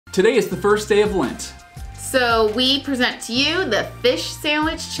Today is the first day of Lent. So we present to you the Fish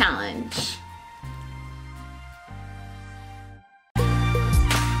Sandwich Challenge.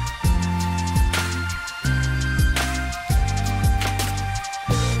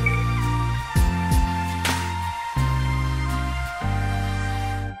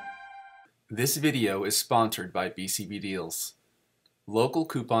 This video is sponsored by BCB Deals. Local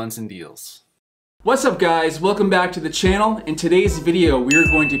coupons and deals. What's up guys, welcome back to the channel. In today's video we are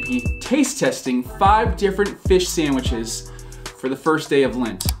going to be taste testing 5 different fish sandwiches for the first day of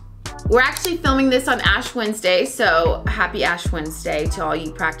Lent. We're actually filming this on Ash Wednesday, so happy Ash Wednesday to all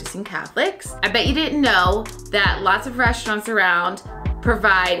you practicing Catholics. I bet you didn't know that lots of restaurants around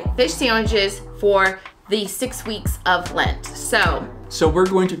provide fish sandwiches for the 6 weeks of Lent. So we're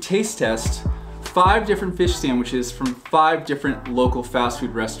going to taste test 5 different fish sandwiches from 5 different local fast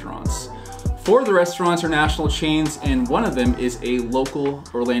food restaurants. 4 of the restaurants are national chains and one of them is a local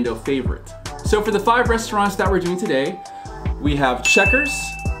Orlando favorite. So for the 5 restaurants that we're doing today, we have Checkers,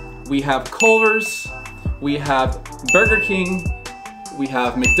 we have Culver's, we have Burger King, we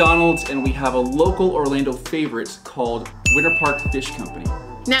have McDonald's, and we have a local Orlando favorite called Winter Park Fish Company.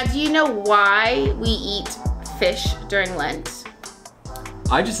 now, do you know why we eat fish during Lent?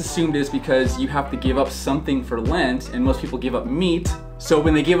 I just assumed it's because you have to give up something for Lent and most people give up meat. So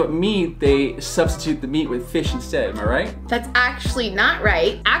when they give up meat, they substitute the meat with fish instead, am I right? That's actually not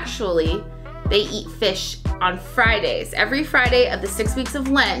right. Actually, they eat fish on Fridays. Every Friday of the 6 weeks of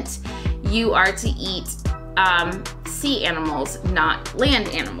Lent, you are to eat sea animals, not land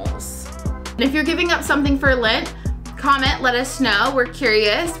animals. And if you're giving up something for Lent, comment, let us know. We're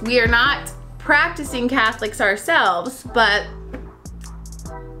curious. We are not practicing Catholics ourselves, but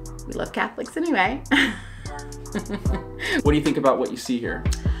we love Catholics anyway. What do you think about what you see here?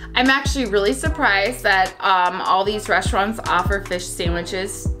 I'm actually really surprised that all these restaurants offer fish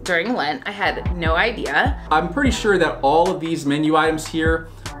sandwiches during Lent. I had no idea. I'm pretty sure that all of these menu items here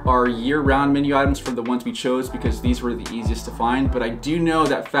are year-round menu items for the ones we chose because these were the easiest to find, but I do know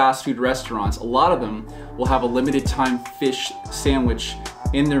that fast food restaurants, a lot of them will have a limited time fish sandwich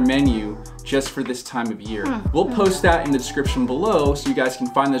in their menu just for this time of year. We'll post that in the description below so you guys can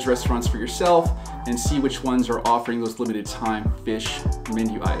find those restaurants for yourself and see which ones are offering those limited time fish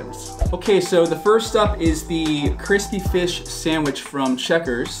menu items. Okay, so the first up is the crispy fish sandwich from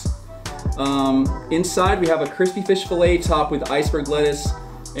Checkers. Inside we have a crispy fish fillet topped with iceberg lettuce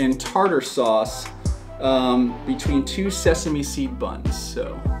and tartar sauce between 2 sesame seed buns.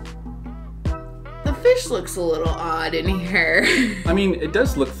 So The fish looks a little odd in here. I mean, it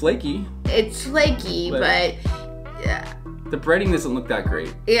does look flaky. It's flaky, but yeah. The breading doesn't look that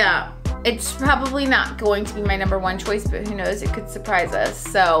great. Yeah, it's probably not going to be my #1 choice, but who knows, it could surprise us.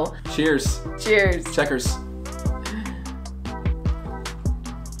 So Cheers. cheers. Checkers.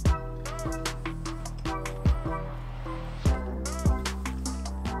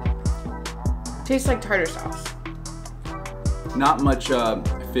 Tastes like tartar sauce. Not much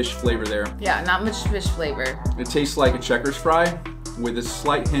fish flavor there. Yeah, not much fish flavor. It tastes like a Checkers fry with a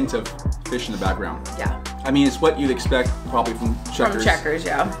slight hint of fish in the background. Yeah. I mean, it's what you'd expect probably from Checkers. From Checkers,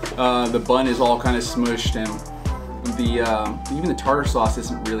 yeah. The bun is all kind of smushed and even the tartar sauce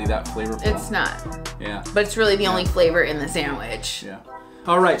isn't really that flavorful. It's not. Yeah. But it's really the only flavor in the sandwich. Yeah.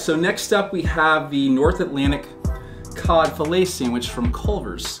 All right, so next up we have the North Atlantic cod fillet sandwich from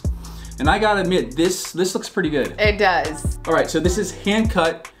Culver's. And I gotta admit, this looks pretty good. It does. All right, so this is hand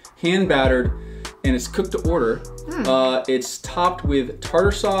cut, hand battered, and it's cooked to order. It's topped with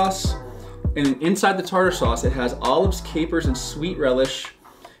tartar sauce, and inside the tartar sauce, it has olives, capers, and sweet relish.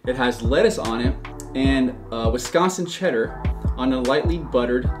 It has lettuce on it, and Wisconsin cheddar on a lightly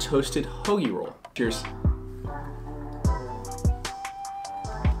buttered toasted hoagie roll. Cheers.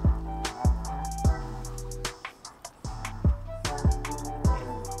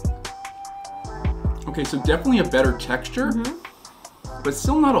 Okay, so definitely a better texture, but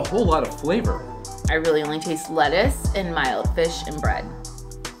still not a whole lot of flavor. I really only taste lettuce and mild fish and bread.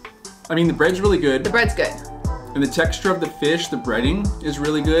 I mean, the bread's really good. The bread's good. And the texture of the fish, the breading is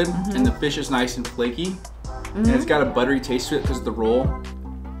really good, and the fish is nice and flaky. And it's got a buttery taste to it because of the roll.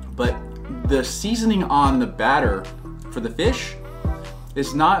 But the seasoning on the batter for the fish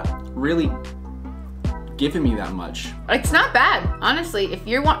is not really giving me that much. It's not bad, honestly. If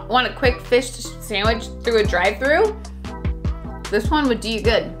you want a quick fish sandwich through a drive-thru, this one would do you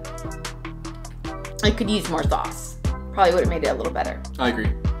good. It could use more sauce. Probably would have made it a little better. I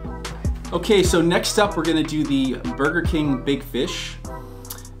agree. Okay, so next up we're gonna do the Burger King Big Fish.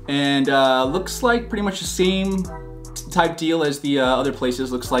 And looks like pretty much the same type deal as the other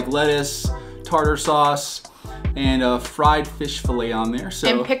places. Looks like lettuce, tartar sauce, and a fried fish fillet on there. So.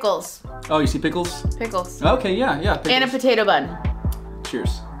 And pickles. Oh, you see pickles? Pickles. Okay, yeah, pickles. And a potato bun.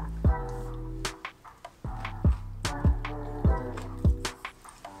 Cheers.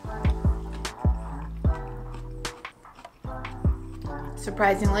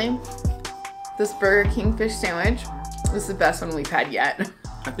 Surprisingly, this Burger King fish sandwich is the best one we've had yet.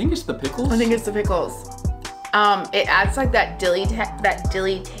 I think it's the pickles. I think it's the pickles. It adds like that dilly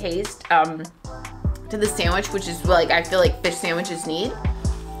taste to the sandwich, which is like I feel like fish sandwiches need.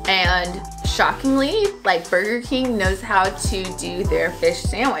 And shockingly, like Burger King knows how to do their fish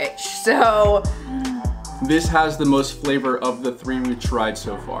sandwich. So this has the most flavor of the 3 we've tried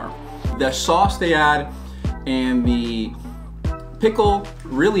so far. The sauce they add and the pickle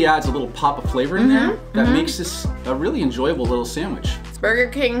really adds a little pop of flavor in there that makes this a really enjoyable little sandwich. It's Burger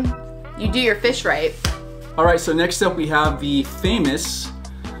King, you do your fish right. All right, so next up we have the famous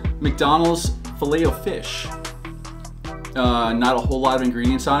McDonald's Filet-O-Fish. Not a whole lot of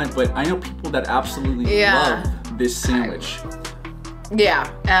ingredients on it, but I know people that absolutely love this sandwich. Yeah,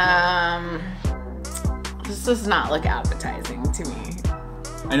 this does not look appetizing to me.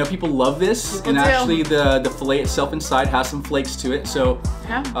 I know people love this, and actually the filet itself inside has some flakes to it, so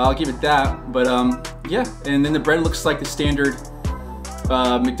I'll give it that. But yeah, and then the bread looks like the standard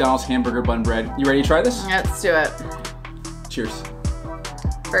McDonald's hamburger bun bread. You ready to try this? Let's do it. Cheers.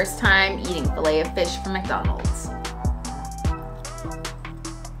 First time eating filet of fish from McDonald's.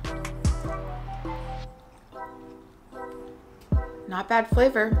 Not bad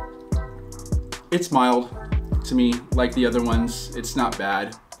flavor. It's mild to me, like the other ones. It's not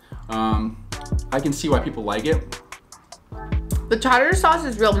bad. I can see why people like it. The tartar sauce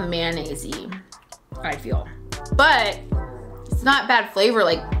is real mayonnaise-y, I feel. But it's not bad flavor.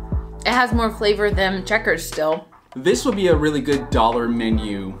 Like, it has more flavor than Checkers still. This would be a really good dollar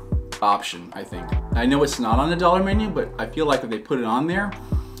menu option, I think. I know it's not on the dollar menu, but I feel like if they put it on there,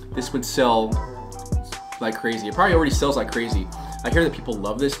 this would sell like crazy. It probably already sells like crazy. I hear that people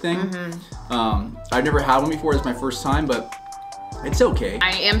love this thing. I've never had one before. It's my first time, but it's okay.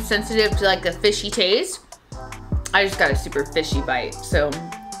 I am sensitive to like the fishy taste. I just got a super fishy bite, so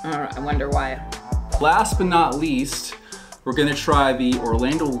I wonder why. Last but not least, we're gonna try the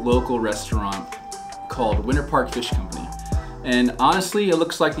Orlando local restaurant called Winter Park Fish Company. And honestly, it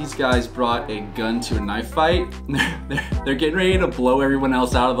looks like these guys brought a gun to a knife fight. They're getting ready to blow everyone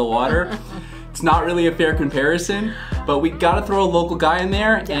else out of the water. It's not really a fair comparison, but we gotta throw a local guy in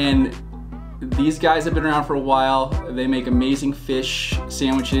there, and these guys have been around for a while. They make amazing fish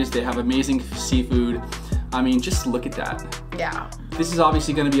sandwiches. They have amazing seafood. I mean, just look at that. Yeah. This is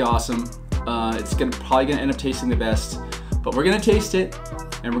obviously gonna be awesome. It's probably gonna end up tasting the best, but we're gonna taste it,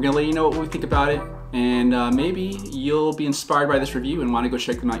 and we're gonna let you know what we think about it, and maybe you'll be inspired by this review and wanna go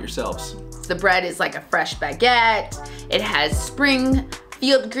check them out yourselves. The bread is like a fresh baguette. It has spring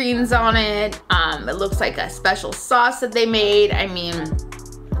field greens on it. It looks like a special sauce that they made. I mean.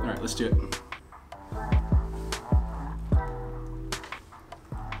 All right, let's do it.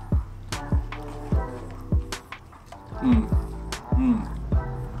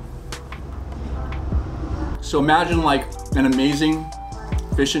 So imagine like an amazing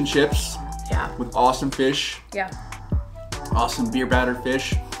fish and chips with awesome fish, awesome beer battered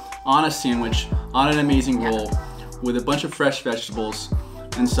fish on a sandwich, on an amazing roll with a bunch of fresh vegetables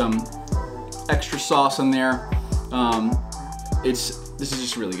and some extra sauce on there. This is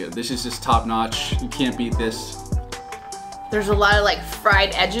just really good. This is just top notch. You can't beat this. There's a lot of like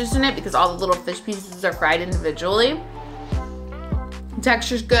fried edges in it because all the little fish pieces are fried individually. The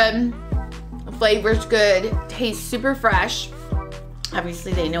texture's good, the flavor's good, tastes super fresh.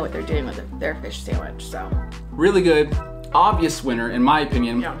 Obviously they know what they're doing with their fish sandwich, so. Really good, obvious winner in my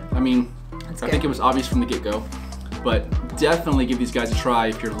opinion. Yeah. I mean, I think it was obvious from the get-go, but definitely give these guys a try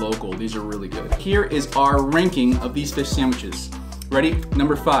if you're local. These are really good. Here is our ranking of these fish sandwiches. Ready?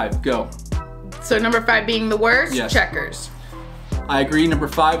 Number 5, go. So number 5 being the worst, yes. Checkers. I agree, number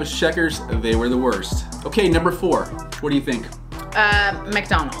 5 was Checkers. They were the worst. Okay, number 4, what do you think?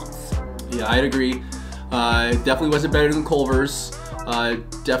 McDonald's. Yeah, I'd agree. Definitely wasn't better than Culver's.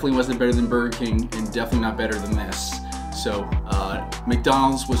 Definitely wasn't better than Burger King, and definitely not better than this. So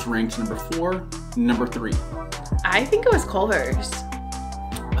McDonald's was ranked number 4. Number 3. I think it was Culver's.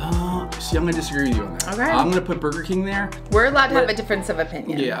 See, I'm gonna disagree with you on that. Okay. I'm gonna put Burger King there. We're allowed to have a difference of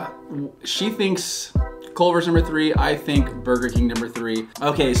opinion. Yeah. She thinks Culver's number 3. I think Burger King number 3.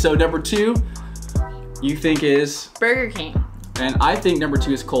 Okay, so number 2, you think is? Burger King. And I think number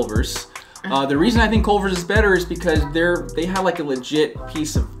 2 is Culver's. The reason I think Culver's is better is because they had like a legit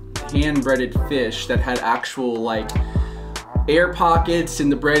piece of hand-breaded fish that had actual like air pockets in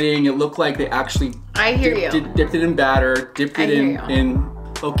the breading. It looked like they actually I hear you. Dipped it in batter, dipped it hear you. in.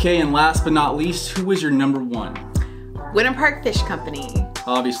 Okay, and last but not least, who was your number one? Winter Park Fish Company.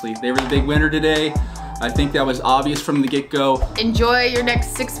 Obviously, they were the big winner today. I think that was obvious from the get-go. Enjoy your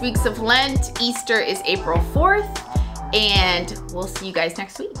next 6 weeks of Lent. Easter is April 4th, and we'll see you guys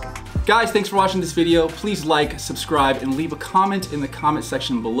next week. Guys, thanks for watching this video. Please like, subscribe, and leave a comment in the comment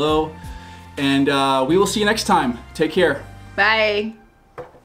section below. And we will see you next time. Take care. Bye.